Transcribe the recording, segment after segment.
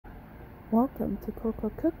Welcome to Coco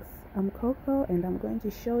Cooks. I'm Coco and I'm going to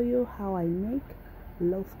show you how I make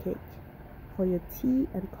loaf cake for your tea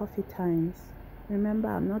and coffee times. Remember,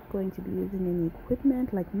 I'm not going to be using any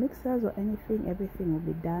equipment like mixers or anything. Everything will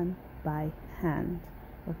be done by hand.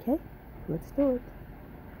 Okay, let's do it.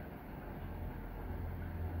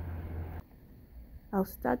 I'll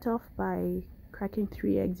start off by cracking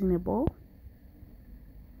 3 eggs in a bowl,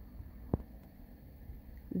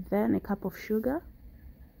 then a cup of sugar,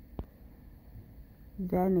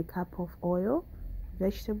 then a cup of oil.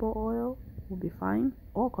 Vegetable oil will be fine,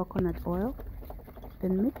 or coconut oil.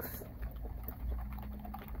 Then mix.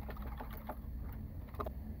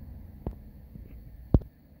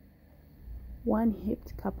 One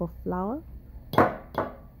heaped cup of flour.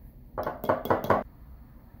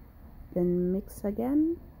 Then mix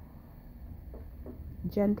again,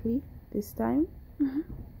 gently this time.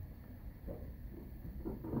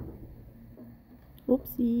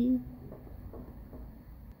 Oopsie.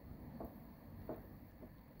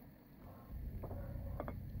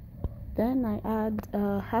 Then I add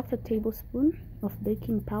half a tablespoon of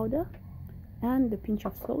baking powder and a pinch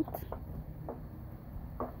of salt.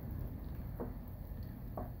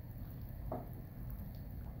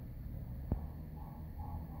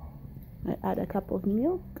 I add a cup of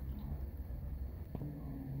milk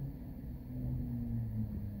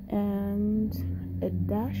and a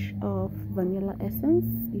dash of vanilla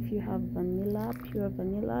essence. If you have vanilla, pure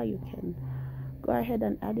vanilla, you can go ahead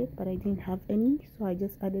and add it, but I didn't have any, so I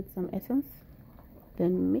just added some essence.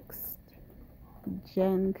 Then mix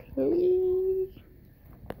gently.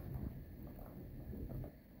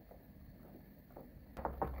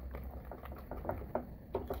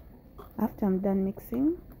 After I'm done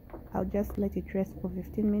mixing, I'll just let it rest for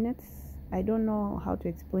 15 minutes. I don't know how to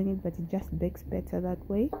explain it, but it just bakes better that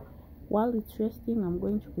way. While it's resting, I'm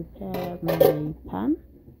going to prepare my pan.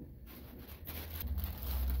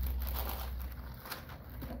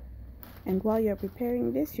 And while you're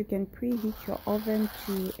preparing this, you can preheat your oven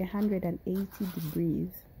to 180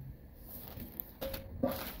 degrees.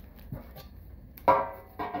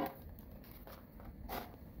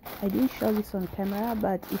 I didn't show this on camera,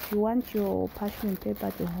 but if you want your parchment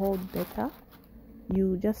paper to hold better,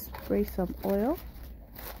 you just spray some oil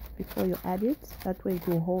before you add it. That way it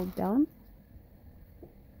will hold down.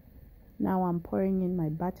 Now I'm pouring in my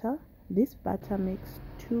butter. This butter makes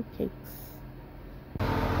 2 cakes.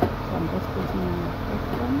 So I'm just putting in the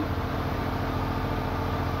first one.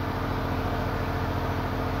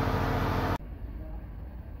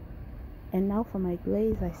 And now for my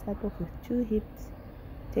glaze, I start off with 2 heaped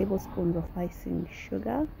tablespoons of icing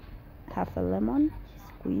sugar, half a lemon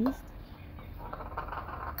squeezed,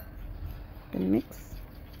 then mix.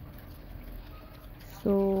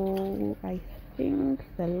 So I think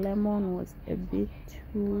the lemon was a bit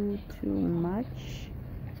too much,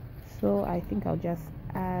 so I think I'll just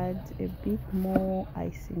add a bit more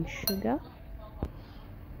icing sugar.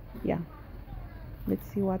 Yeah, let's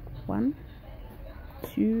see what 1,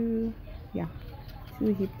 2, yeah,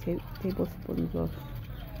 2 heaped tablespoons of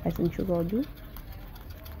icing sugar will do.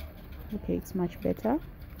 Okay, it's much better,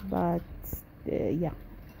 but yeah,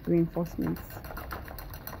 reinforcements.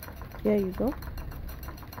 There you go.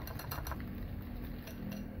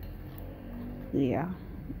 Yeah,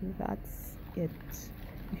 that's it.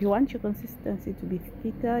 If you want your consistency to be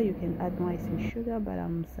thicker, you can add more icing sugar, but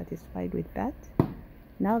I'm satisfied with that.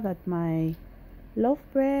 Now that my loaf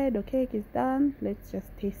bread or cake is done, let's just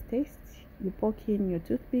taste. You poke in your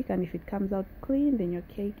toothpick, and if it comes out clean, then your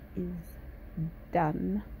cake is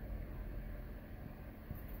done.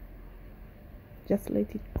 Just let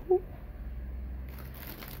it cool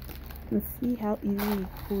and see how easy it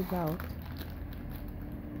pulls out.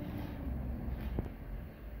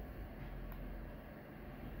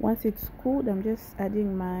 Once it's cooled, I'm just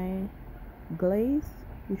adding my glaze,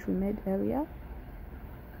 which we made earlier.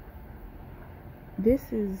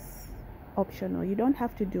 This is optional, you don't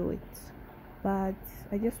have to do it, but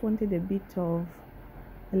I just wanted a bit of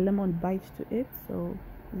a lemon bite to it, so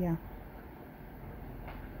yeah.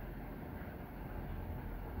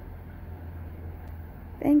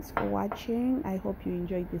 Thanks for watching. I hope you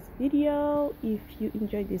enjoyed this video. If you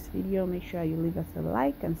enjoyed this video, make sure you leave us a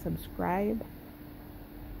like and subscribe.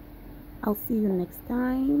 I'll see you next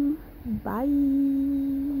time.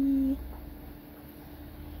 Bye.